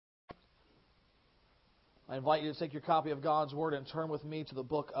I invite you to take your copy of God's Word and turn with me to the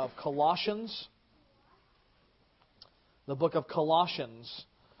book of Colossians. The book of Colossians,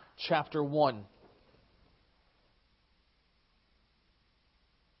 chapter 1.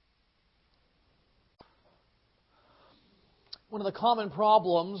 One of the common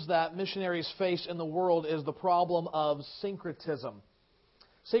problems that missionaries face in the world is the problem of syncretism.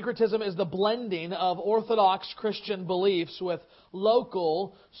 Syncretism is the blending of Orthodox Christian beliefs with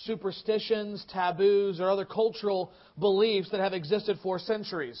local superstitions, taboos, or other cultural beliefs that have existed for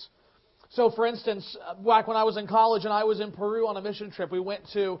centuries. So, for instance, back when I was in college and I was in Peru on a mission trip, we went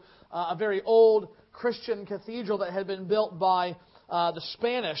to a very old Christian cathedral that had been built by the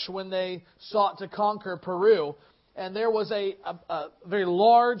Spanish when they sought to conquer Peru. And there was a very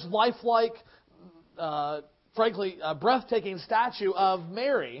large, lifelike, frankly, a breathtaking statue of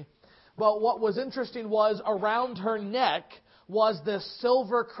Mary. But what was interesting was around her neck was this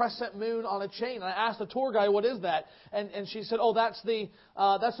silver crescent moon on a chain. And I asked the tour guide, "What is that?" And she said, "Oh, that's the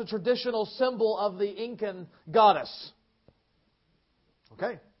traditional symbol of the Incan goddess."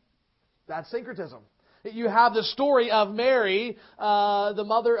 Okay, that's syncretism. You have the story of Mary, the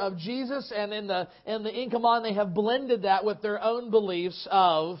mother of Jesus, and in the Inca mind they have blended that with their own beliefs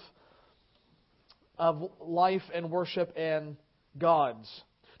of life and worship and gods.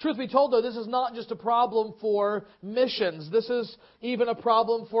 Truth be told, though, this is not just a problem for missions. This is even a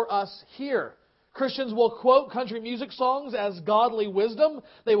problem for us here. Christians will quote country music songs as godly wisdom.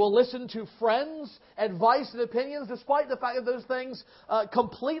 They will listen to friends' advice and opinions, despite the fact that those things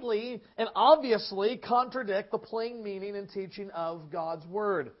completely and obviously contradict the plain meaning and teaching of God's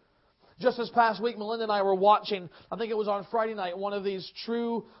Word. Just this past week, Melinda and I were watching, I think it was on Friday night, one of these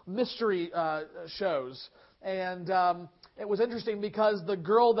true mystery shows. And it was interesting because the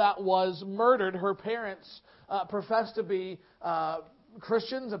girl that was murdered, her parents professed to be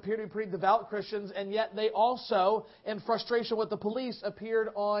Christians, appeared to be pretty devout Christians, and yet they also, in frustration with the police, appeared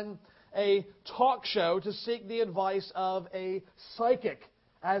on a talk show to seek the advice of a psychic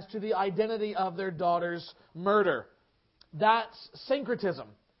as to the identity of their daughter's murder. That's syncretism.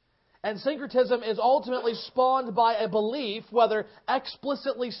 And syncretism is ultimately spawned by a belief, whether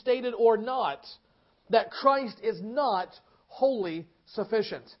explicitly stated or not, that Christ is not wholly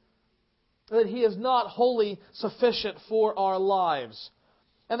sufficient. That He is not wholly sufficient for our lives.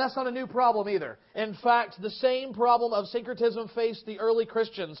 And that's not a new problem either. In fact, the same problem of syncretism faced the early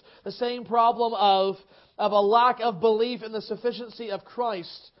Christians. The same problem of a lack of belief in the sufficiency of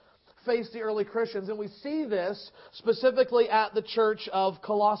Christ faced the early Christians. And we see this specifically at the church of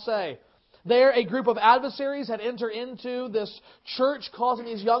Colossae. There, a group of adversaries had entered into this church, causing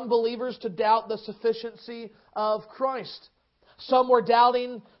these young believers to doubt the sufficiency of Christ. Some were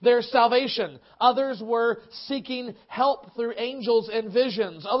doubting their salvation. Others were seeking help through angels and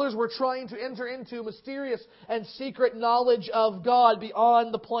visions. Others were trying to enter into mysterious and secret knowledge of God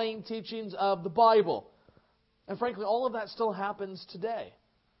beyond the plain teachings of the Bible. And frankly, all of that still happens today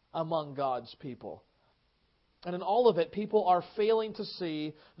among God's people. And in all of it, people are failing to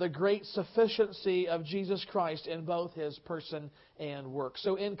see the great sufficiency of Jesus Christ in both His person and work.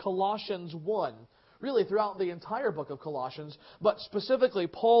 So in Colossians 1, really throughout the entire book of Colossians, but specifically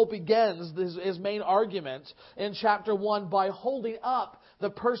Paul begins his main argument in chapter 1 by holding up the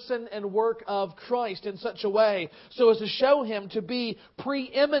person and work of Christ in such a way so as to show Him to be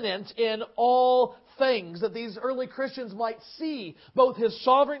preeminent in all things, that these early Christians might see both His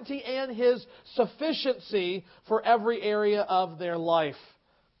sovereignty and His sufficiency for every area of their life.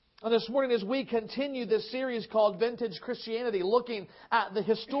 And this morning, as we continue this series called Vintage Christianity, looking at the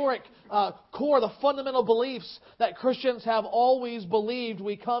historic core, the fundamental beliefs that Christians have always believed,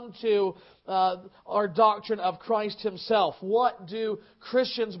 we come to our doctrine of Christ Himself. What do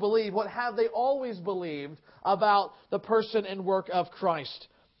Christians believe? What have they always believed about the person and work of Christ?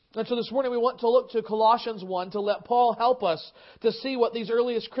 And so this morning we want to look to Colossians 1 to let Paul help us to see what these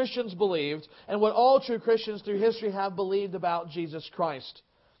earliest Christians believed and what all true Christians through history have believed about Jesus Christ.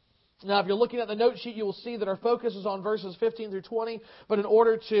 Now, if you're looking at the note sheet, you will see that our focus is on verses 15 through 20. But in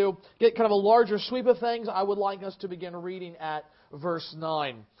order to get kind of a larger sweep of things, I would like us to begin reading at verse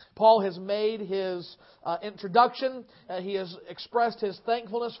 9. Paul has made his introduction. He has expressed his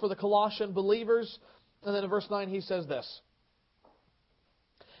thankfulness for the Colossian believers. And then in verse 9 he says this.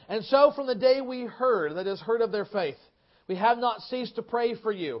 And so from the day we heard, that is, heard of their faith, we have not ceased to pray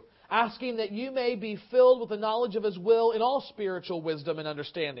for you, asking that you may be filled with the knowledge of His will in all spiritual wisdom and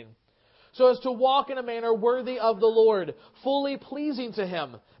understanding, so as to walk in a manner worthy of the Lord, fully pleasing to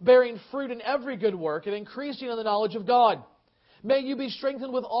Him, bearing fruit in every good work and increasing in the knowledge of God. May you be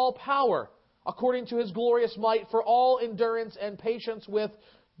strengthened with all power, according to His glorious might, for all endurance and patience with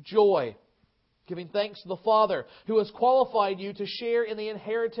joy, giving thanks to the Father, who has qualified you to share in the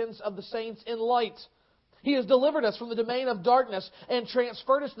inheritance of the saints in light. He has delivered us from the domain of darkness and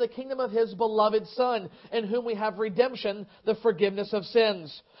transferred us to the kingdom of His beloved Son, in whom we have redemption, the forgiveness of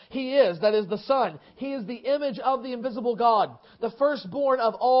sins. He is, that is the Son. He is the image of the invisible God, the firstborn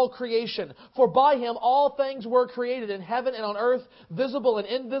of all creation. For by Him all things were created in heaven and on earth, visible and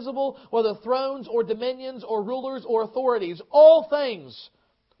invisible, whether thrones or dominions or rulers or authorities. All things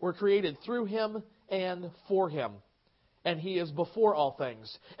were created through Him and for Him. And He is before all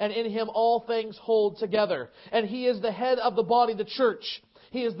things. And in Him all things hold together. And He is the head of the body, the church.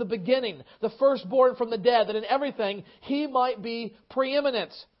 He is the beginning, the firstborn from the dead, that in everything He might be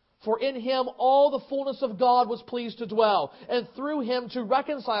preeminent. For in Him all the fullness of God was pleased to dwell, and through Him to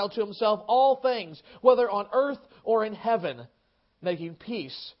reconcile to Himself all things, whether on earth or in heaven, making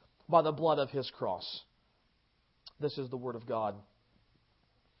peace by the blood of His cross. This is the Word of God.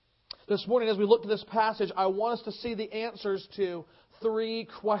 This morning, as we look to this passage, I want us to see the answers to 3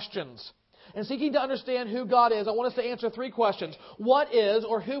 questions. And seeking to understand who God is, I want us to answer 3 questions. What is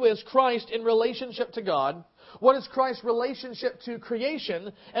or who is Christ in relationship to God? What is Christ's relationship to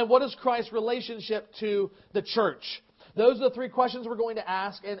creation? And what is Christ's relationship to the church? Those are the 3 questions we're going to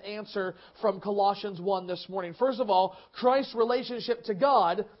ask and answer from Colossians 1 this morning. First of all, Christ's relationship to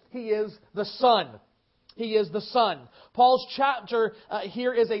God. He is the Son. He is the Son. Paul's chapter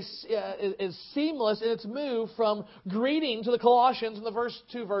here is seamless in its move from greeting to the Colossians in the first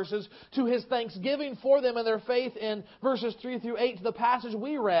 2 verses to his thanksgiving for them and their faith in verses 3 through 8 to the passage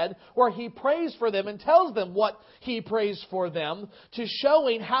we read where he prays for them and tells them what he prays for them, to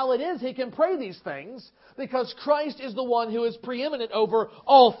showing how it is he can pray these things because Christ is the one who is preeminent over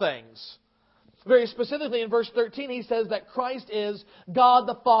all things. Very specifically in verse 13, he says that Christ is God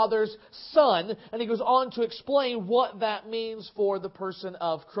the Father's Son. And he goes on to explain what that means for the person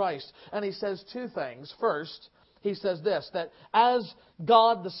of Christ. And he says 2 things. First, he says this, that as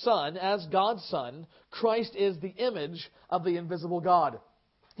God the Son, as God's Son, Christ is the image of the invisible God.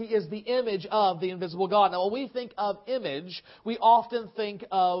 He is the image of the invisible God. Now, when we think of image, we often think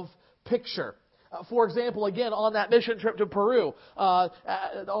of picture. For example, again, on that mission trip to Peru, on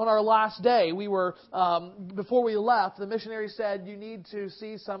our last day, we were, before we left, the missionary said, you need to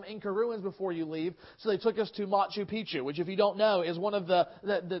see some Inca ruins before you leave. So they took us to Machu Picchu, which, if you don't know, is one of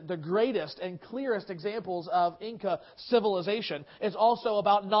the greatest and clearest examples of Inca civilization. It's also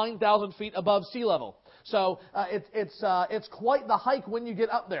about 9,000 feet above sea level. So it's quite the hike when you get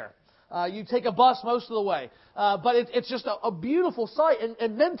up there. You take a bus most of the way. But it's just a beautiful sight.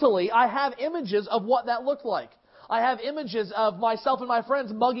 And mentally, I have images of what that looked like. I have images of myself and my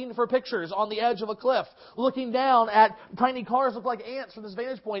friends mugging for pictures on the edge of a cliff, looking down at tiny cars look like ants from this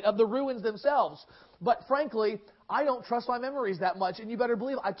vantage point of the ruins themselves. But frankly, I don't trust my memories that much. And you better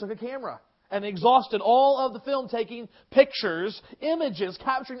believe I took a camera and exhausted all of the film taking pictures, images,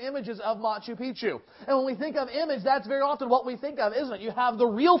 capturing images of Machu Picchu. And when we think of image, that's very often what we think of, isn't it? You have the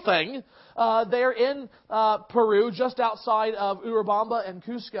real thing there in Peru, just outside of Urubamba and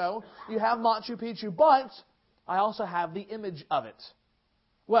Cusco. You have Machu Picchu, but I also have the image of it.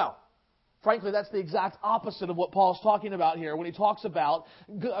 Well, frankly, that's the exact opposite of what Paul's talking about here when he talks about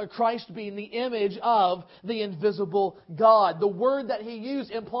Christ being the image of the invisible God. The word that he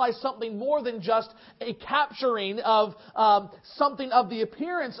used implies something more than just a capturing of something of the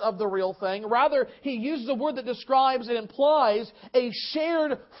appearance of the real thing. Rather, he uses a word that describes and implies a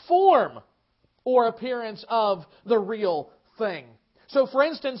shared form or appearance of the real thing. So, for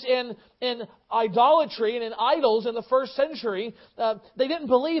instance, in idolatry and in idols in the first century, they didn't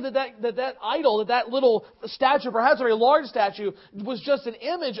believe that idol, that little statue, perhaps a very large statue, was just an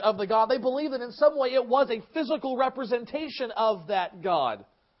image of the God. They believed that in some way it was a physical representation of that God.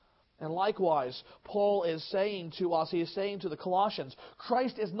 And likewise, Paul is saying to us, he is saying to the Colossians,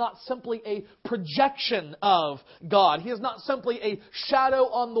 Christ is not simply a projection of God. He is not simply a shadow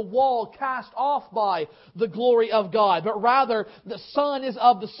on the wall cast off by the glory of God, but rather the Son is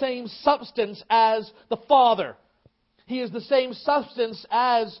of the same substance as the Father. He is the same substance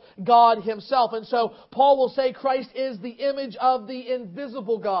as God Himself. And so Paul will say Christ is the image of the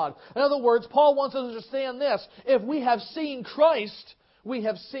invisible God. In other words, Paul wants us to understand this. If we have seen Christ, we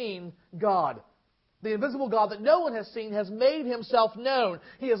have seen God. The invisible God that no one has seen has made Himself known.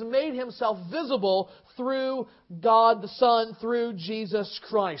 He has made Himself visible through God the Son, through Jesus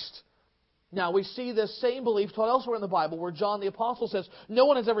Christ. Now, we see this same belief taught elsewhere in the Bible where John the Apostle says, no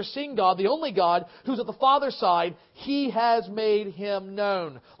one has ever seen God, the only God, who's at the Father's side. He has made Him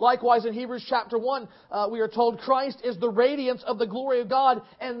known. Likewise, in Hebrews chapter 1, we are told Christ is the radiance of the glory of God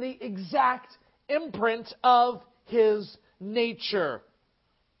and the exact imprint of His nature.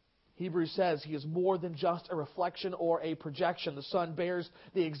 Hebrews says He is more than just a reflection or a projection. The Son bears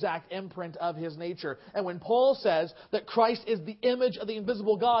the exact imprint of His nature. And when Paul says that Christ is the image of the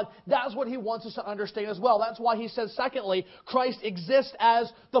invisible God, that's what he wants us to understand as well. That's why he says, secondly, Christ exists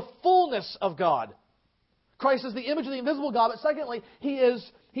as the fullness of God. Christ is the image of the invisible God, but secondly, He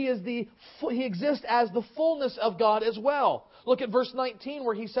exists as the fullness of God as well. Look at verse 19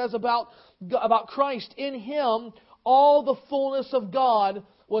 where he says about Christ, in Him all the fullness of God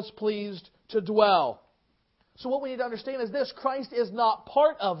was pleased to dwell. So what we need to understand is this: Christ is not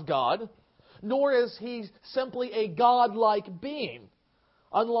part of God, nor is He simply a God-like being.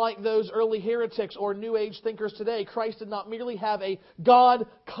 Unlike those early heretics or New Age thinkers today, Christ did not merely have a God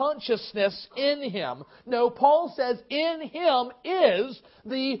consciousness in Him. No, Paul says in Him is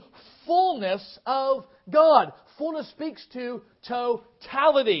the fullness of God. Fullness speaks to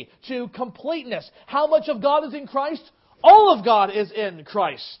totality, to completeness. How much of God is in Christ? All of God is in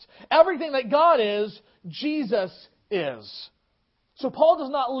Christ. Everything that God is, Jesus is. So Paul does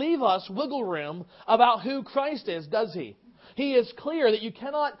not leave us wiggle room about who Christ is, does he? He is clear that you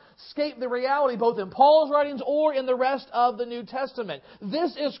cannot escape the reality both in Paul's writings or in the rest of the New Testament.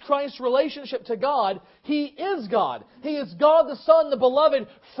 This is Christ's relationship to God. He is God. He is God the Son, the beloved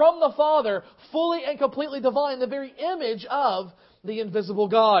from the Father, fully and completely divine, the very image of the invisible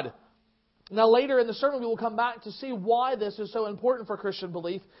God. Now later in the sermon we will come back to see why this is so important for Christian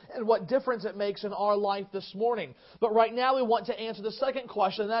belief and what difference it makes in our life this morning. But right now we want to answer the second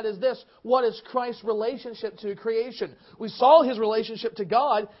question, and that is this: what is Christ's relationship to creation? We saw His relationship to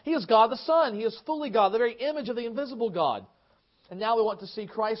God. He is God the Son. He is fully God, the very image of the invisible God. And now we want to see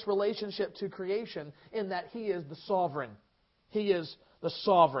Christ's relationship to creation in that He is the sovereign. He is the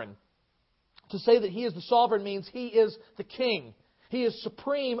sovereign. To say that He is the sovereign means He is the king. He is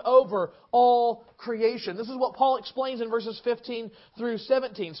supreme over all creation. This is what Paul explains in verses 15 through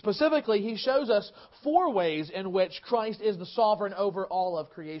 17. Specifically, he shows us 4 ways in which Christ is the sovereign over all of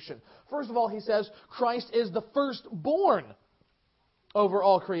creation. First of all, he says Christ is the firstborn over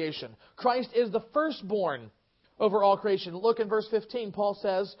all creation. Christ is the firstborn over all creation. Look in verse 15. Paul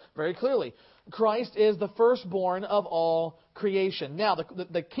says very clearly, Christ is the firstborn of all creation. Now,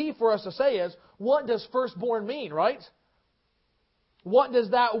 the key for us to say is, what does firstborn mean, right? What does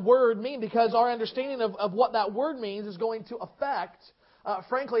that word mean? Because our understanding of what that word means is going to affect,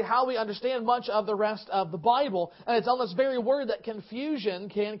 frankly, how we understand much of the rest of the Bible. And it's on this very word that confusion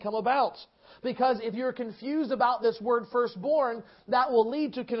can come about. Because if you're confused about this word firstborn, that will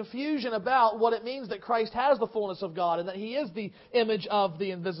lead to confusion about what it means that Christ has the fullness of God and that He is the image of the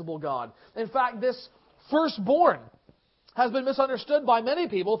invisible God. In fact, this firstborn has been misunderstood by many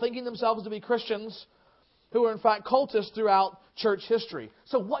people, thinking themselves to be Christians who are in fact cultists throughout church history.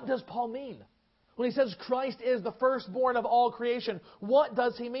 So what does Paul mean? When he says Christ is the firstborn of all creation, what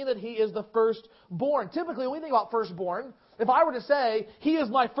does he mean that He is the firstborn? Typically, when we think about firstborn, if I were to say, He is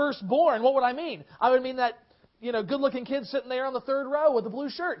my firstborn, what would I mean? I would mean that, good-looking kid sitting there on the 3rd row with the blue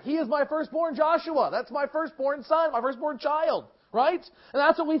shirt. He is my firstborn Joshua. That's my firstborn son, my firstborn child, right? And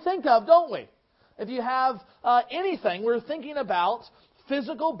that's what we think of, don't we? If you have anything, we're thinking about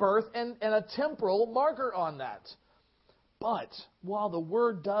physical birth and a temporal marker on that. But while the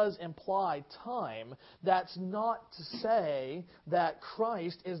word does imply time, that's not to say that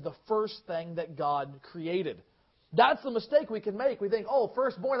Christ is the first thing that God created. That's the mistake we can make. We think,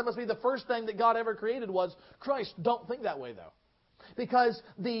 firstborn, that must be the first thing that God ever created was Christ. Don't think that way, though. Because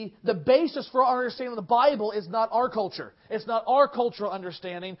the basis for our understanding of the Bible is not our culture. It's not our cultural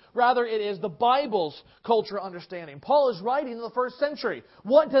understanding. Rather, it is the Bible's cultural understanding. Paul is writing in the 1st century.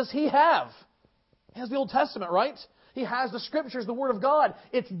 What does he have? He has the Old Testament, right? He has the Scriptures, the Word of God.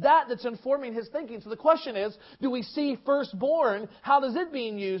 It's that's informing his thinking. So the question is, do we see firstborn? How is it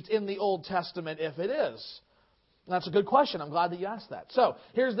being used in the Old Testament if it is? And that's a good question. I'm glad that you asked that. So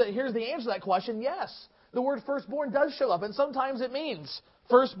here's the answer to that question. Yes. The word firstborn does show up, and sometimes it means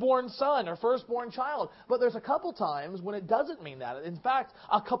firstborn son or firstborn child. But there's a couple times when it doesn't mean that. In fact,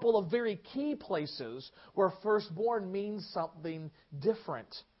 a couple of very key places where firstborn means something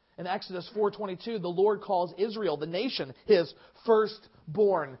different. In Exodus 4:22, the Lord calls Israel, the nation, His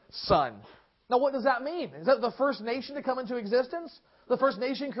firstborn son. Now, what does that mean? Is that the first nation to come into existence? The first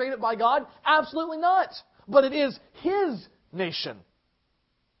nation created by God? Absolutely not. But it is His nation.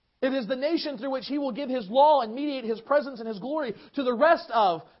 It is the nation through which He will give His law and mediate His presence and His glory to the rest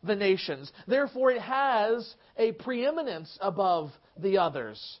of the nations. Therefore, it has a preeminence above the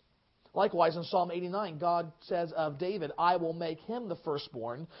others. Likewise, in Psalm 89, God says of David, I will make him the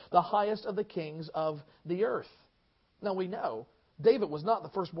firstborn, the highest of the kings of the earth. Now we know David was not the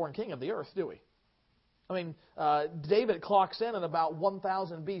firstborn king of the earth, do we? David clocks in at about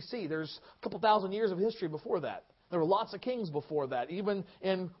 1000 BC. There's a couple thousand years of history before that. There were lots of kings before that, even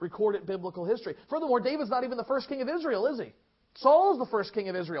in recorded biblical history. Furthermore, David's not even the first king of Israel, is he? Saul's the first king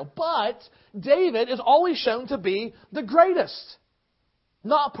of Israel. But David is always shown to be the greatest.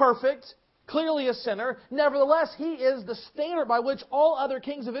 Not perfect, clearly a sinner. Nevertheless, he is the standard by which all other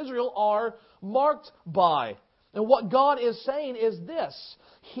kings of Israel are marked by. And what God is saying is this: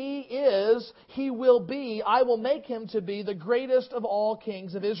 He will be, I will make Him to be the greatest of all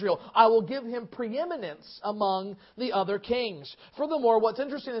kings of Israel. I will give Him preeminence among the other kings. Furthermore, what's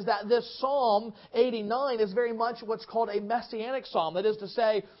interesting is that this Psalm 89 is very much what's called a messianic psalm. That is to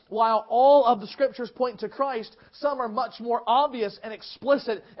say, while all of the Scriptures point to Christ, some are much more obvious and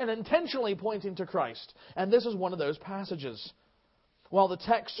explicit and intentionally pointing to Christ. And this is one of those passages. While the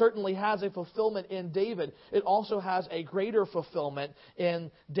text certainly has a fulfillment in David, it also has a greater fulfillment in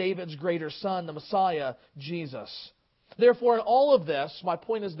David's greater son, the Messiah, Jesus. Therefore, in all of this, my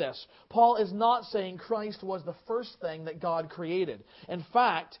point is this: Paul is not saying Christ was the first thing that God created. In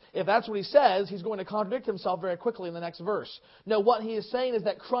fact, if that's what he says, he's going to contradict himself very quickly in the next verse. No, what he is saying is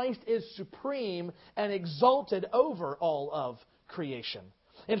that Christ is supreme and exalted over all of creation.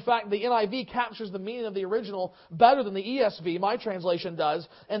 In fact, the NIV captures the meaning of the original better than the ESV, my translation does,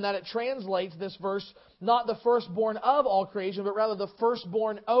 in that it translates this verse not the firstborn of all creation, but rather the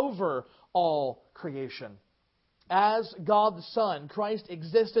firstborn over all creation. As God the Son, Christ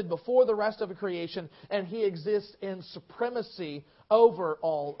existed before the rest of creation, and He exists in supremacy over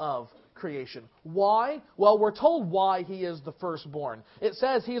all of creation. Why? Well, we're told why He is the firstborn. It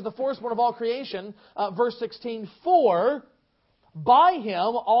says He is the firstborn of all creation, verse 16, for by Him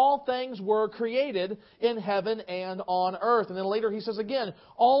all things were created in heaven and on earth. And then later he says again,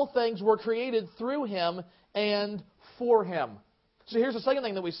 all things were created through Him and for Him. So here's the second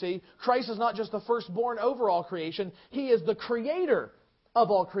thing that we see. Christ is not just the firstborn over all creation. He is the creator of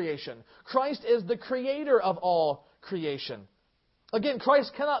all creation. Christ is the creator of all creation. Again,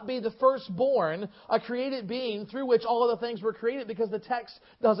 Christ cannot be the firstborn, a created being through which all other things were created, because the text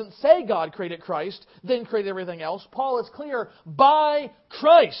doesn't say God created Christ, then created everything else. Paul is clear, by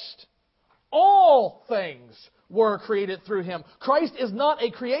Christ, all things were created through Him. Christ is not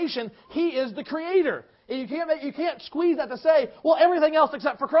a creation, He is the creator. You can't squeeze that to say, well, everything else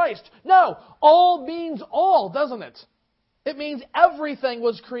except for Christ. No, all means all, doesn't it? It means everything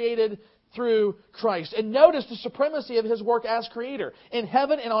was created through Christ. And notice the supremacy of His work as Creator. In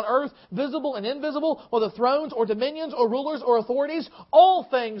heaven and on earth, visible and invisible, whether thrones or dominions or rulers or authorities, all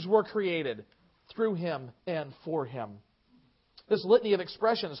things were created through Him and for Him. This litany of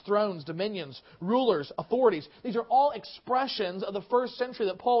expressions, thrones, dominions, rulers, authorities, these are all expressions of the first century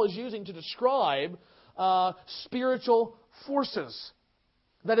that Paul is using to describe spiritual forces.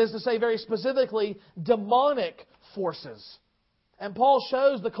 That is to say, very specifically, demonic forces. And Paul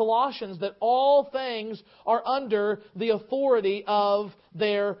shows the Colossians that all things are under the authority of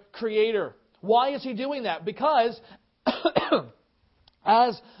their Creator. Why is he doing that? Because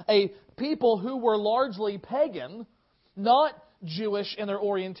as a people who were largely pagan, not Jewish in their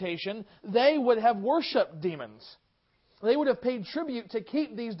orientation, they would have worshipped demons. They would have paid tribute to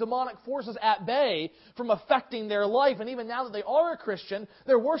keep these demonic forces at bay from affecting their life. And even now that they are a Christian,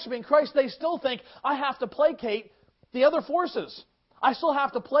 they're worshiping Christ, they still think, I have to placate the other forces. I still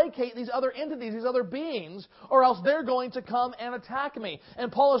have to placate these other entities, these other beings, or else they're going to come and attack me.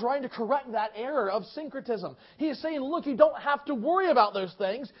 And Paul is trying to correct that error of syncretism. He is saying, look, you don't have to worry about those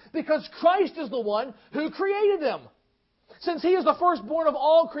things because Christ is the one who created them. Since He is the firstborn of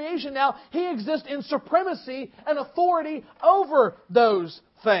all creation now, He exists in supremacy and authority over those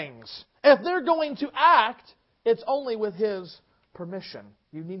things. If they're going to act, it's only with His permission.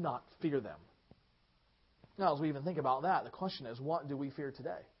 You need not fear them. Now, as we even think about that, the question is, what do we fear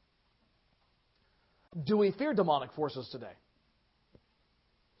today? Do we fear demonic forces today?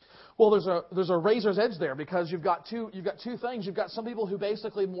 Well, there's a razor's edge there, because you've got two things. You've got some people who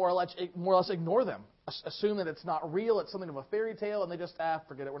basically more or less ignore them, assume that it's not real, it's something of a fairy tale, and they just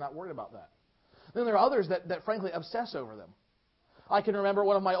forget it. We're not worried about that. Then there are others that frankly obsess over them. I can remember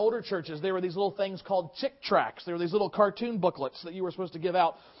one of my older churches, there were these little things called Chick Tracts. There were these little cartoon booklets that you were supposed to give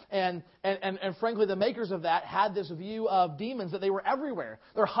out. And frankly, the makers of that had this view of demons, that they were everywhere.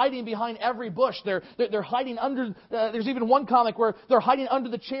 They're hiding behind every bush. They're hiding under, there's even one comic where they're hiding under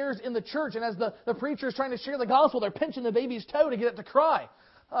the chairs in the church. And as the preacher is trying to share the gospel, they're pinching the baby's toe to get it to cry.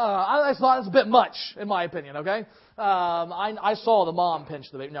 I thought it's a bit much, in my opinion, okay? I saw the mom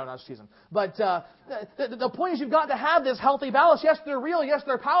pinch the baby. No, not teasing. But the point is, you've got to have this healthy balance. Yes, they're real. Yes,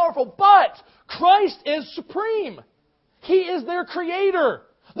 they're powerful. But Christ is supreme. He is their creator.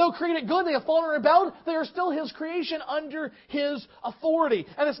 Though created good, they have fallen and rebelled, they are still His creation under His authority.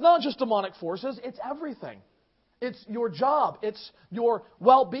 And it's not just demonic forces, it's everything. It's your job, it's your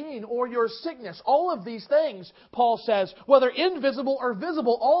well-being or your sickness. All of these things, Paul says, whether invisible or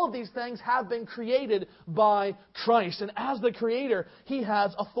visible, all of these things have been created by Christ. And as the Creator, He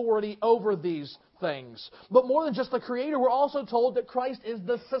has authority over these things. But more than just the Creator, we're also told that Christ is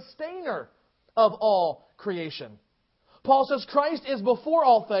the sustainer of all creation. Paul says Christ is before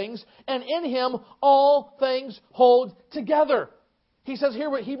all things, and in Him all things hold together. He says here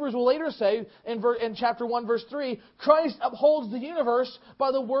what Hebrews will later say in chapter 1, verse 3, Christ upholds the universe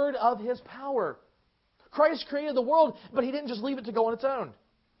by the word of His power. Christ created the world, but He didn't just leave it to go on its own.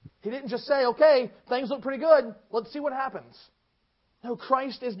 He didn't just say, okay, things look pretty good, let's see what happens. No,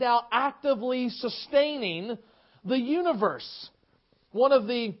 Christ is now actively sustaining the universe. One of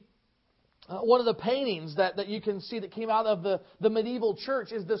the paintings that you can see that came out of the medieval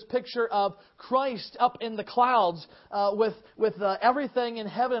church is this picture of Christ up in the clouds with everything in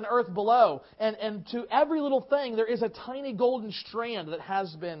heaven and earth below. And to every little thing there is a tiny golden strand that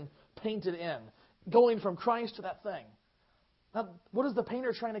has been painted in, going from Christ to that thing. Now, what is the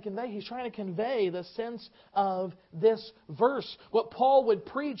painter trying to convey? He's trying to convey the sense of this verse. What Paul would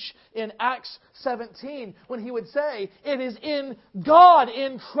preach in Acts 17 when he would say, it is in God,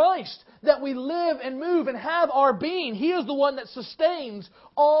 in Christ, that we live and move and have our being. He is the one that sustains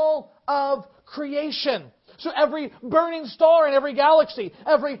all of creation. So every burning star in every galaxy,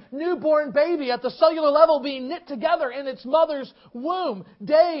 every newborn baby at the cellular level being knit together in its mother's womb,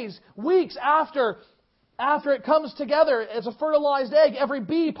 days, weeks after it comes together as a fertilized egg, every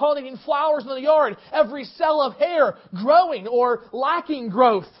bee pollinating flowers in the yard, every cell of hair growing or lacking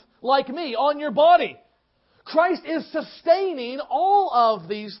growth, like me, on your body. Christ is sustaining all of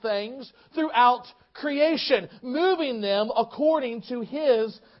these things throughout creation, moving them according to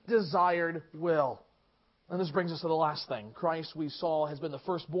His desired will. And this brings us to the last thing. Christ, we saw, has been the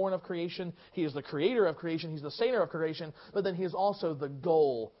firstborn of creation. He is the creator of creation. He's the sustainer of creation. But then He is also the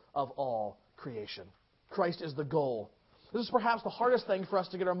goal of all creation. Christ is the goal. This is perhaps the hardest thing for us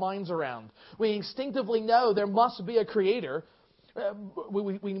to get our minds around. We instinctively know there must be a creator.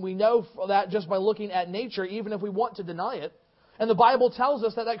 We know that just by looking at nature, even if we want to deny it. And the Bible tells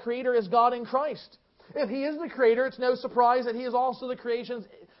us that creator is God in Christ. If He is the creator, it's no surprise that He is also the creation's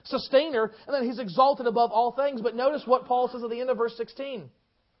sustainer and that He's exalted above all things. But notice what Paul says at the end of verse 16.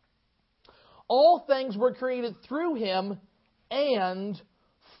 All things were created through Him and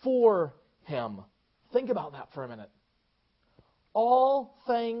for Him. Think about that for a minute. All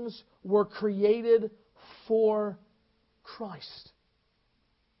things were created for Christ.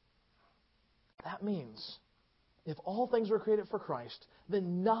 That means if all things were created for Christ,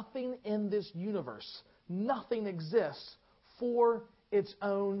 then nothing in this universe, nothing exists for its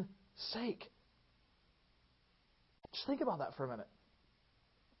own sake. Just think about that for a minute.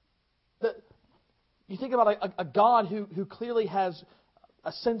 You think about a God who clearly has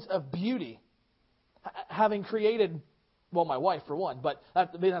a sense of beauty, having created, well, my wife for one, but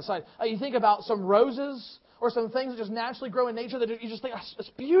that being aside, you think about some roses or some things that just naturally grow in nature that you just think, it's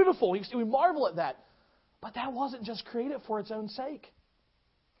beautiful. We marvel at that. But that wasn't just created for its own sake.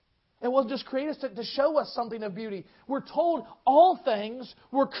 It wasn't just created to show us something of beauty. We're told all things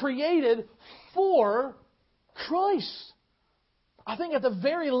were created for Christ. I think at the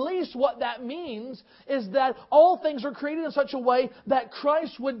very least what that means is that all things are created in such a way that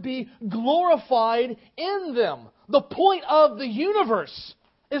Christ would be glorified in them. The point of the universe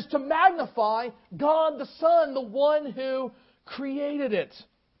is to magnify God the Son, the one who created it.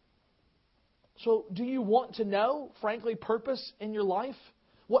 So do you want to know, frankly, purpose in your life?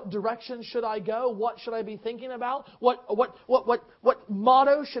 What direction should I go? What should I be thinking about? What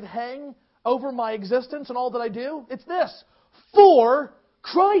motto should hang over my existence and all that I do? It's this: for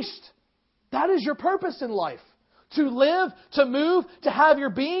Christ. That is your purpose in life. To live, to move, to have your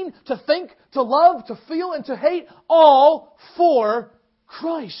being, to think, to love, to feel, and to hate, all for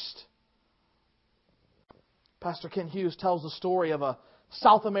Christ. Pastor Ken Hughes tells the story of a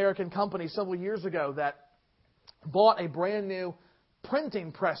South American company several years ago that bought a brand new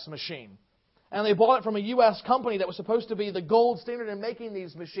printing press machine. And they bought it from a U.S. company that was supposed to be the gold standard in making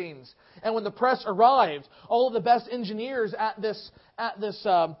these machines. And when the press arrived, all of the best engineers at this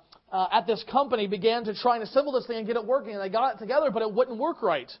company began to try and assemble this thing and get it working. And they got it together, but it wouldn't work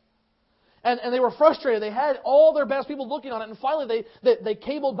right. And they were frustrated. They had all their best people looking on it. And finally, they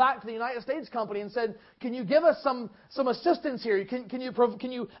cabled back to the United States company and said, "Can you give us some assistance here? Can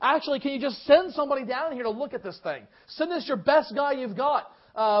you just send somebody down here to look at this thing? Send us your best guy you've got.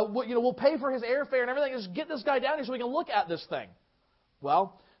 We'll pay for his airfare and everything. Just get this guy down here so we can look at this thing."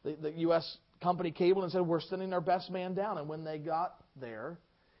 Well, the U.S. company cabled and said, we're sending our best man down. And when they got there,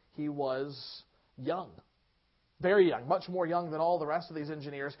 he was young. Very young, much more young than all the rest of these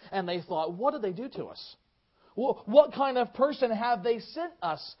engineers. And they thought, what did they do to us? What kind of person have they sent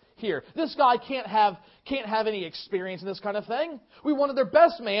us here? This guy can't have any experience in this kind of thing. We wanted their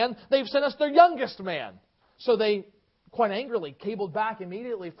best man. They've sent us their youngest man. So they, quite angrily, cabled back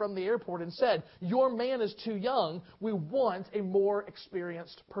immediately from the airport and said, your man is too young. We want a more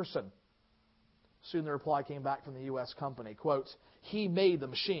experienced person. Soon the reply came back from the U.S. company, quote, he made the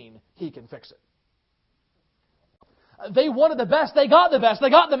machine. He can fix it. They wanted the best. They got the best. They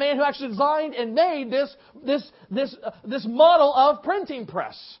got the man who actually designed and made this model of printing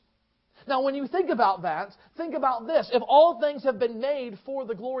press. Now, when you think about that, think about this. If all things have been made for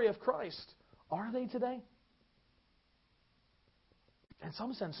the glory of Christ, are they today? In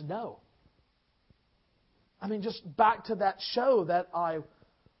some sense, no. I mean, just back to that show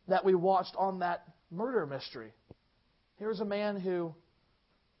that we watched on that murder mystery. Here's a man who,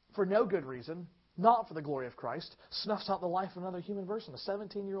 for no good reason, not for the glory of Christ, snuffs out the life of another human person, a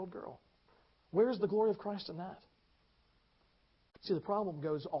 17-year-old girl. Where's the glory of Christ in that? See, the problem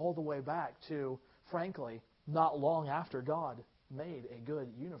goes all the way back to, frankly, not long after God made a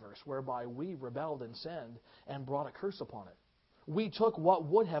good universe, whereby we rebelled and sinned and brought a curse upon it. We took what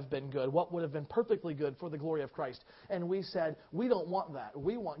would have been good, what would have been perfectly good for the glory of Christ, and we said, we don't want that.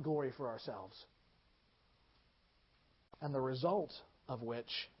 We want glory for ourselves. And the result of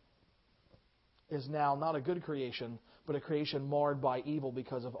which is now not a good creation, but a creation marred by evil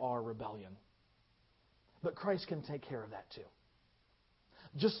because of our rebellion. But Christ can take care of that too.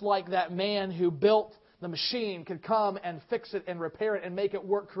 Just like that man who built the machine could come and fix it and repair it and make it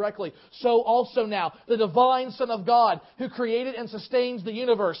work correctly, so also now the divine Son of God who created and sustains the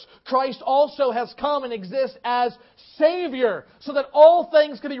universe, Christ also has come and exists as Savior so that all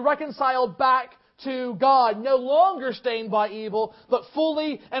things can be reconciled back to God, no longer stained by evil, but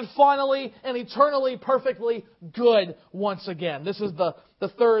fully and finally and eternally perfectly good once again. This is the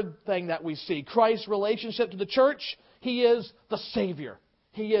third thing that we see. Christ's relationship to the church, He is the Savior.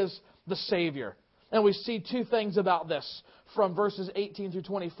 He is the Savior. And we see two things about this from verses 18 through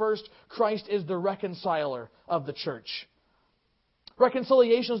 20. First, Christ is the reconciler of the church.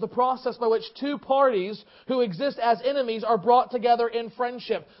 Reconciliation is the process by which two parties who exist as enemies are brought together in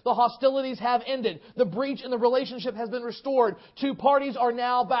friendship. The hostilities have ended. The breach in the relationship has been restored. Two parties are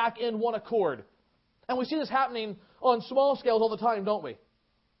now back in one accord. And we see this happening on small scales all the time, don't we?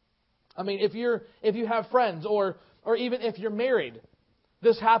 I mean, if you have friends or even if you're married,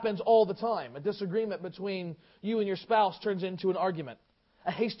 this happens all the time. A disagreement between you and your spouse turns into an argument.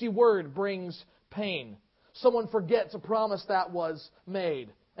 A hasty word brings pain. Someone forgets a promise that was made.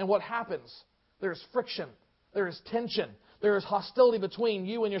 And what happens? There's friction. There is tension. There is hostility between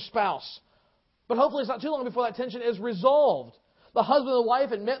you and your spouse. But hopefully it's not too long before that tension is resolved. The husband and the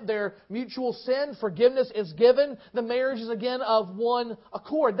wife admit their mutual sin. Forgiveness is given. The marriage is again of one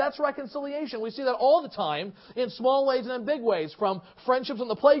accord. That's reconciliation. We see that all the time in small ways and in big ways, from friendships on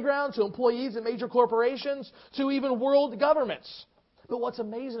the playground to employees in major corporations to even world governments. But what's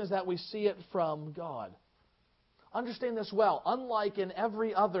amazing is that we see it from God. Understand this well. Unlike in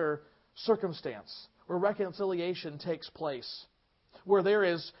every other circumstance where reconciliation takes place, where there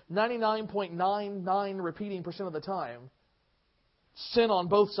is 99.99 repeating % of the time sin on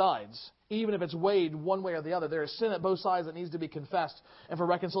both sides, even if it's weighed one way or the other, there is sin at both sides that needs to be confessed and for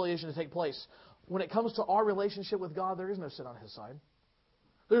reconciliation to take place. When it comes to our relationship with God, there is no sin on His side.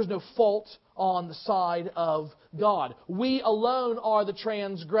 There's no fault on the side of God. We alone are the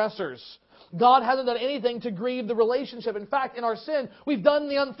transgressors. God hasn't done anything to grieve the relationship. In fact, in our sin, we've done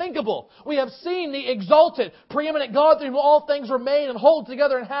the unthinkable. We have seen the exalted, preeminent God through whom all things were made and hold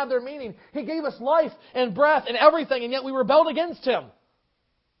together and have their meaning. He gave us life and breath and everything, and yet we rebelled against Him.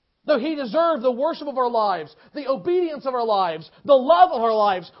 Though He deserved the worship of our lives, the obedience of our lives, the love of our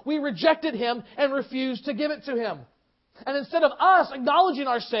lives, we rejected Him and refused to give it to Him. And instead of us acknowledging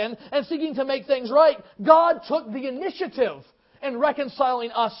our sin and seeking to make things right, God took the initiative in reconciling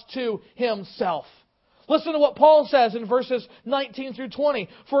us to Himself. Listen to what Paul says in verses 19 through 20.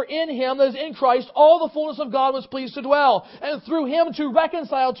 For in Him, that is in Christ, all the fullness of God was pleased to dwell, and through Him to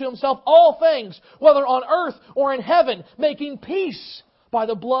reconcile to Himself all things, whether on earth or in heaven, making peace by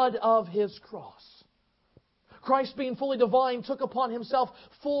the blood of His cross. Christ, being fully divine, took upon Himself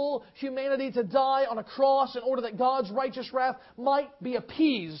full humanity to die on a cross in order that God's righteous wrath might be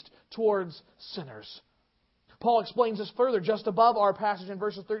appeased towards sinners. Paul explains this further just above our passage in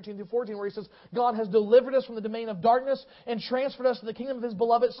verses 13 through 14, where he says, God has delivered us from the domain of darkness and transferred us to the kingdom of His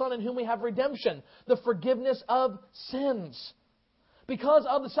beloved Son, in whom we have redemption, the forgiveness of sins. Because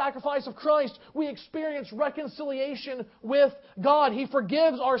of the sacrifice of Christ, we experience reconciliation with God. He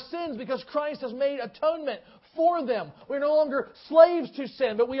forgives our sins because Christ has made atonement for them. We're no longer slaves to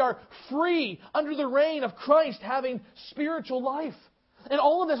sin, but we are free under the reign of Christ, having spiritual life. And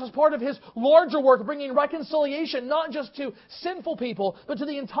all of this is part of His larger work of bringing reconciliation, not just to sinful people, but to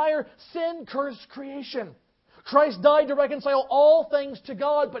the entire sin-cursed creation. Christ died to reconcile all things to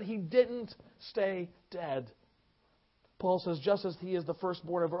God, but He didn't stay dead. Paul says, just as He is the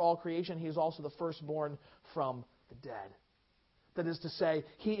firstborn over all creation, He is also the firstborn from the dead. That is to say,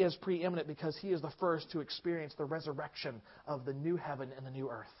 He is preeminent because He is the first to experience the resurrection of the new heaven and the new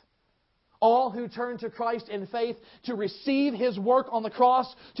earth. All who turn to Christ in faith to receive His work on the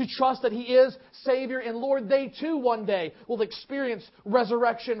cross, to trust that He is Savior and Lord, they too one day will experience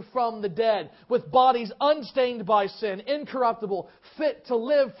resurrection from the dead, with bodies unstained by sin, incorruptible, fit to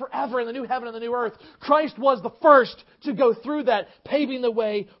live forever in the new heaven and the new earth. Christ was the first to go through that, paving the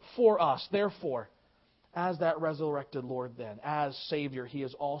way for us. Therefore, as that resurrected Lord then, as Savior, He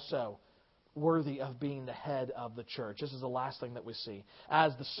is also worthy of being the head of the church. This is the last thing that we see.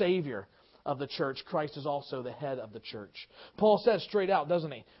 As the Savior of the church, Christ is also the head of the church. Paul says straight out,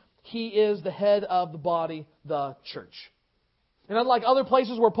 doesn't he? He is the head of the body, the church. And unlike other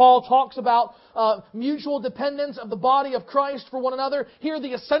places where Paul talks about mutual dependence of the body of Christ for one another, here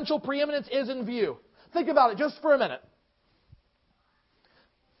the essential preeminence is in view. Think about it just for a minute.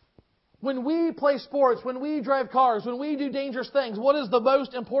 When we play sports, when we drive cars, when we do dangerous things, what is the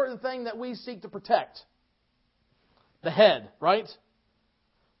most important thing that we seek to protect? The head, right?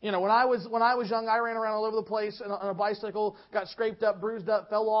 You know, when I was young, I ran around all over the place on a bicycle, got scraped up, bruised up,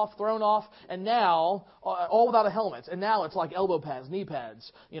 fell off, thrown off, and now, all without a helmet. And now it's like elbow pads, knee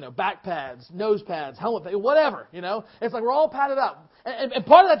pads, back pads, nose pads, helmet pads, whatever, It's like we're all padded up. And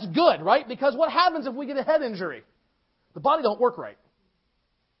part of that's good, right? Because what happens if we get a head injury? The body don't work right.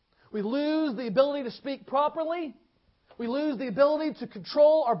 We lose the ability to speak properly. We lose the ability to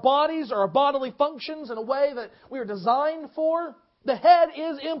control our bodies or our bodily functions in a way that we are designed for. The head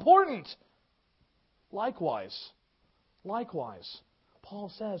is important. Likewise,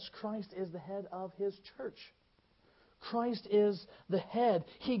 Paul says Christ is the head of His church. Christ is the head.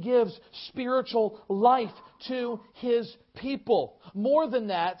 He gives spiritual life to His people. More than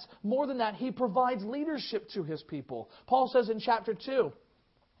that, He provides leadership to His people. Paul says in chapter 2,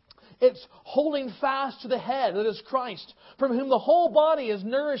 it's holding fast to the head, that is Christ, from whom the whole body is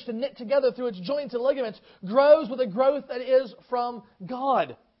nourished and knit together through its joints and ligaments, grows with a growth that is from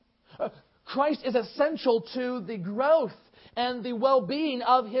God. Christ is essential to the growth and the well-being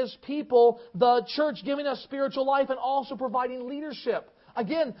of His people, the church, giving us spiritual life and also providing leadership.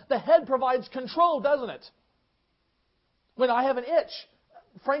 Again, the head provides control, doesn't it? When I have an itch,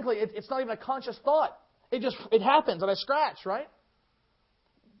 frankly, it's not even a conscious thought. It happens and I scratch, right?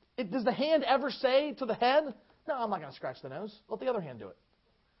 Does the hand ever say to the head, no, I'm not going to scratch the nose. Let the other hand do it.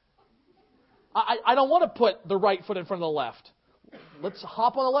 I don't want to put the right foot in front of the left. Let's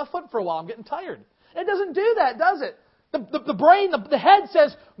hop on the left foot for a while. I'm getting tired. It doesn't do that, does it? The brain, the head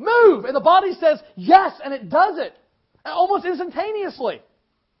says, move. And the body says, yes, and it does it. Almost instantaneously.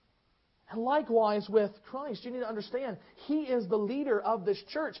 And likewise with Christ, you need to understand, He is the leader of this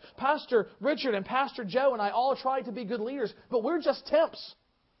church. Pastor Richard and Pastor Joe and I all try to be good leaders, but we're just temps.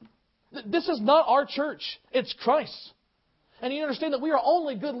 This is not our church. It's Christ's. And you understand that we are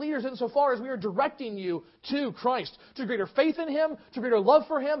only good leaders insofar as we are directing you to Christ, to greater faith in Him, to greater love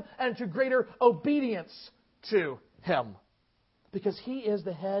for Him, and to greater obedience to Him. Because He is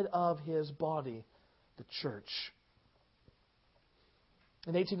the head of His body, the church.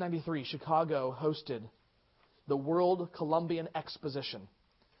 In 1893, Chicago hosted the World Columbian Exposition.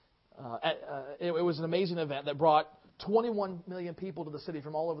 It was an amazing event that brought 21 million people to the city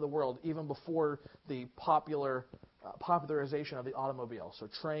from all over the world, even before the popularization of the automobile. So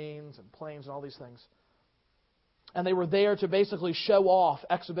trains and planes and all these things. And they were there to basically show off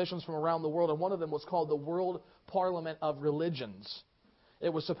exhibitions from around the world. And one of them was called the World Parliament of Religions.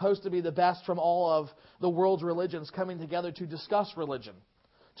 It was supposed to be the best from all of the world's religions coming together to discuss religion,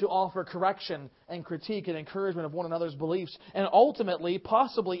 to offer correction and critique and encouragement of one another's beliefs, and ultimately,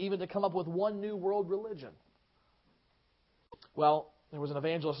 possibly even to come up with one new world religion. Well, there was an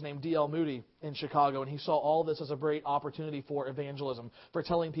evangelist named D.L. Moody in Chicago, and he saw all this as a great opportunity for evangelism, for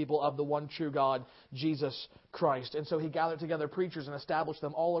telling people of the one true God, Jesus Christ. And so he gathered together preachers and established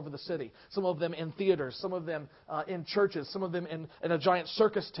them all over the city, some of them in theaters, some of them in churches, some of them in a giant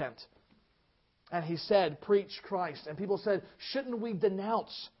circus tent. And he said, preach Christ. And people said, shouldn't we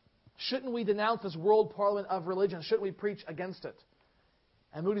denounce this world parliament of religion? Shouldn't we preach against it?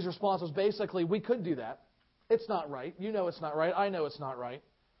 And Moody's response was basically, we could do that. It's not right. You know it's not right. I know it's not right.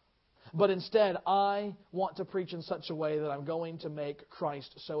 But instead, I want to preach in such a way that I'm going to make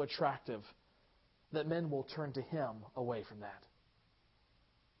Christ so attractive that men will turn to Him away from that.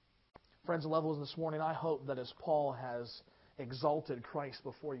 Friends and loved ones, this morning, I hope that as Paul has exalted Christ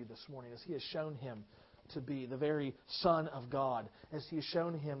before you this morning, as he has shown Him to be the very Son of God, as He has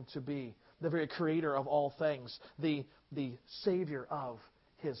shown Him to be the very Creator of all things, the Savior of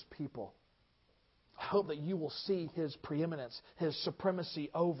His people, I hope that you will see His preeminence, His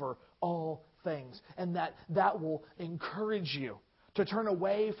supremacy over all things, and that will encourage you to turn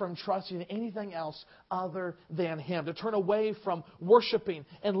away from trusting in anything else other than Him, to turn away from worshiping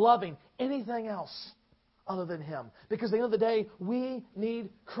and loving anything else other than Him. Because at the end of the day, we need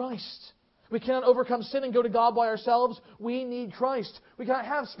Christ. We cannot overcome sin and go to God by ourselves. We need Christ. We cannot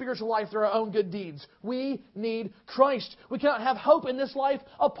have spiritual life through our own good deeds. We need Christ. We cannot have hope in this life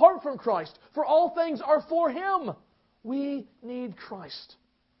apart from Christ. For all things are for Him. We need Christ.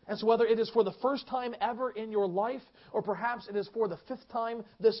 And so whether it is for the first time ever in your life, or perhaps it is for the 5th time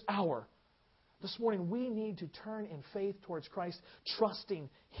this hour, this morning we need to turn in faith towards Christ, trusting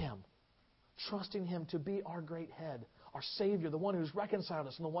Him. Trusting Him to be our great head, our Savior, the one who's reconciled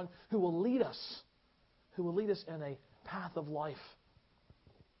us, and the one who will lead us in a path of life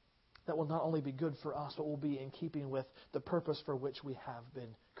that will not only be good for us, but will be in keeping with the purpose for which we have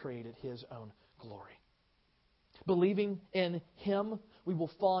been created, His own glory. Believing in Him, we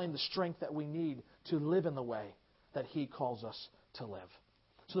will find the strength that we need to live in the way that He calls us to live.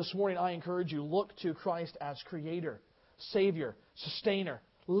 So this morning I encourage you, look to Christ as Creator, Savior, Sustainer,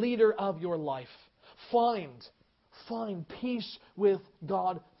 Leader of your life. Find peace with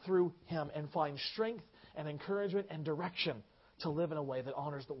God through Him, and find strength and encouragement and direction to live in a way that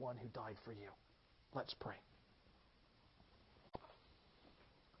honors the one who died for you. Let's pray.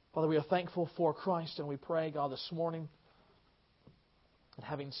 Father, we are thankful for Christ, and we pray, God, this morning, that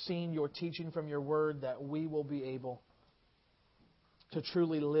having seen your teaching from your word, that we will be able to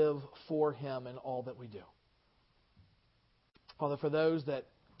truly live for Him in all that we do. Father, for those that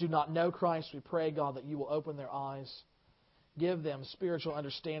do not know Christ, we pray, God, that you will open their eyes, give them spiritual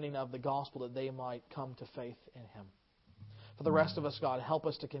understanding of the gospel that they might come to faith in Him. For the rest of us, God, help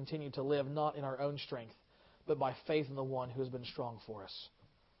us to continue to live not in our own strength, but by faith in the one who has been strong for us,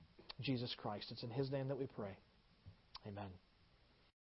 Jesus Christ. It's in His name that we pray. Amen.